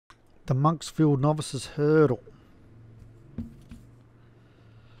the Monksfield Novices Hurdle.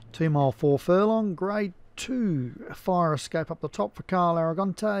 2 mile 4 furlong, grade 2. Fire Escape up the top for Carl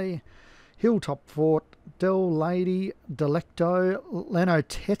Aragante. Hilltop Fort, Del Lady, Delecto, Leno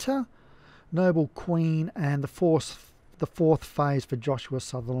Teta, Noble Queen, and the fourth phase for Joshua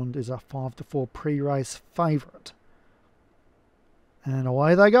Sutherland is a 5-4 pre-race favourite. And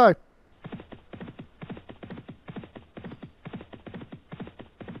away they go.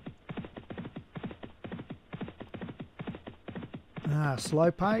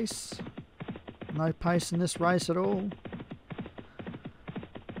 Slow pace. No pace in this race at all.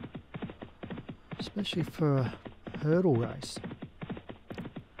 Especially for a hurdle race.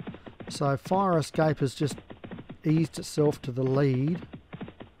 So Fire Escape has just eased itself to the lead.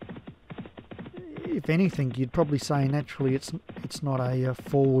 If anything, you'd probably say naturally it's not a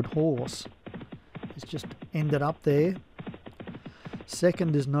forward horse. It's just ended up there.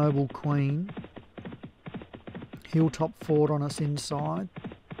 Second is Noble Queen. Hilltop Fort on its inside.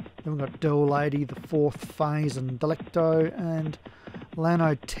 Then we've got Del Lady, the 4th phase, and Delecto, and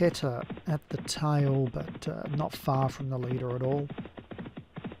Lano Teta at the tail, but not far from the leader at all.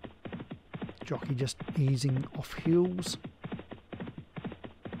 Jockey just easing off heels.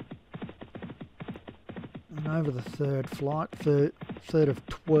 And over the third flight, third of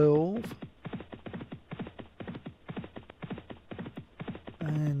 12.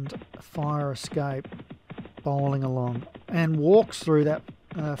 And Fire Escape bowling along and walks through that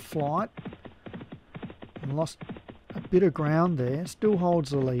flight and lost a bit of ground there. Still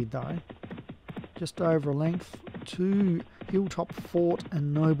holds the lead though, just over a length to Hilltop Fort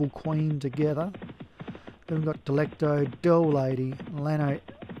and Noble Queen together. Then we've got Delecto, Del Lady,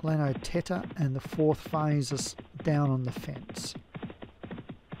 Lano Teta, and the 4th phase is down on the fence.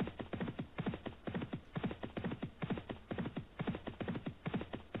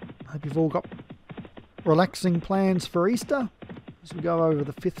 Hope you've all got relaxing plans for Easter as we go over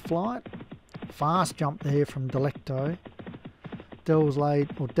the 5th flight. Fast jump there from Delecto.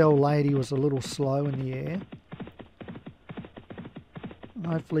 Del Lady was a little slow in the air.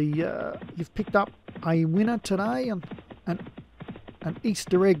 Hopefully you've picked up a winner today, and an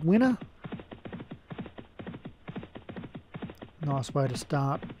Easter egg winner. Nice way to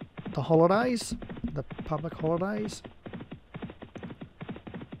start the holidays, the public holidays.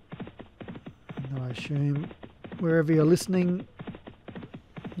 And I assume wherever you're listening,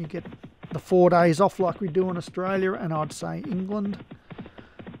 you get the 4 days off like we do in Australia, and I'd say England.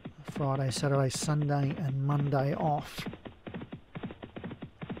 Friday, Saturday, Sunday and Monday off.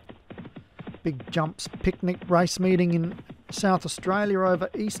 Big Jumps picnic race meeting in South Australia over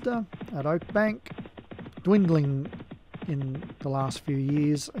Easter at Oakbank. Dwindling in the last few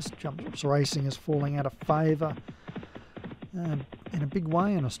years as Jumps racing is falling out of favour in a big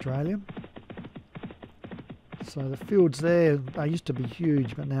way in Australia. So the fields there, they used to be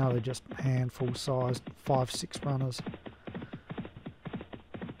huge, but now they're just handful sized, 5-6 runners.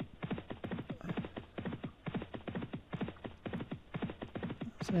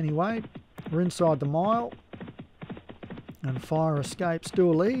 So anyway, we're inside the mile, and Fire Escape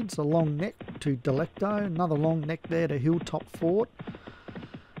still leads. A long neck to Delecto, another long neck there to Hilltop Fort.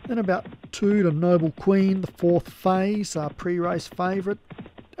 Then about 2 to Noble Queen, the 4th phase, pre-race favourite.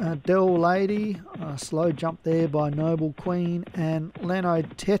 Del Lady, a slow jump there by Noble Queen, and Lano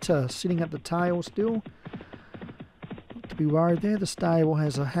Teta sitting at the tail still. Not to be worried there, the stable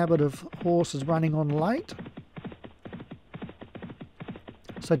has a habit of horses running on late.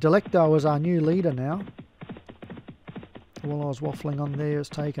 So Delecto is our new leader now. While I was waffling on there, it's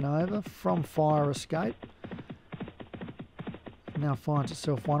taken over from Fire Escape. Now finds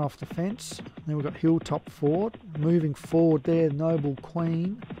itself one off the fence. Then we've got Hilltop Fort. Moving forward there, Noble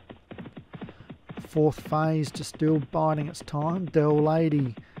Queen. 4th phase just still biding its time. Del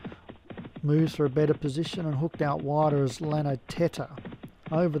Lady moves for a better position, and hooked out wider as Lano Teta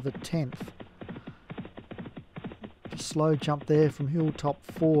over the 10th. Slow jump there from Hilltop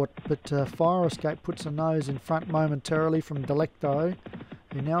Fort, but Fire Escape puts a nose in front momentarily from Delecto,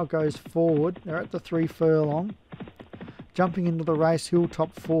 who now goes forward. They're at the 3 furlong. Jumping into the race,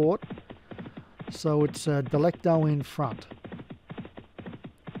 Hilltop Fort. So it's Delecto in front.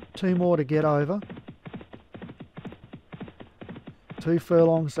 2 more to get over. 2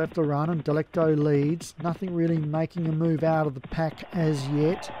 furlongs left to run, and Delecto leads. Nothing really making a move out of the pack as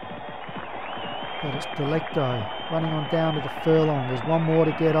yet. But it's Delecto running on down to the furlong. There's 1 more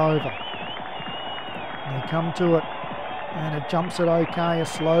to get over. And they come to it, and it jumps it okay. A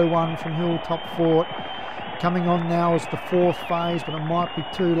slow one from Hilltop Fort. Coming on now is the 4th phase, but it might be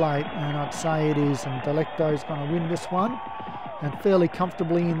too late, and I'd say it is. And Delecto's going to win this one. and fairly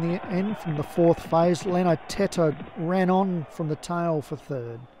comfortably in the end from the fourth phase. Leno Teta ran on from the tail for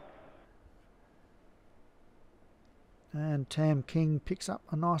third. And Tam King picks up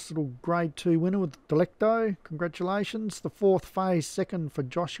a nice little Grade 2 winner with Delecto. Congratulations. The fourth phase, second for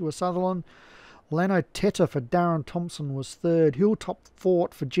Joshua Sutherland. Leno Teta for Darren Thompson was third. Hilltop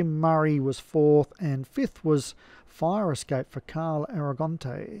Fort for Jim Murray was fourth. And fifth was Fire Escape for Carl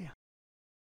Aragonte.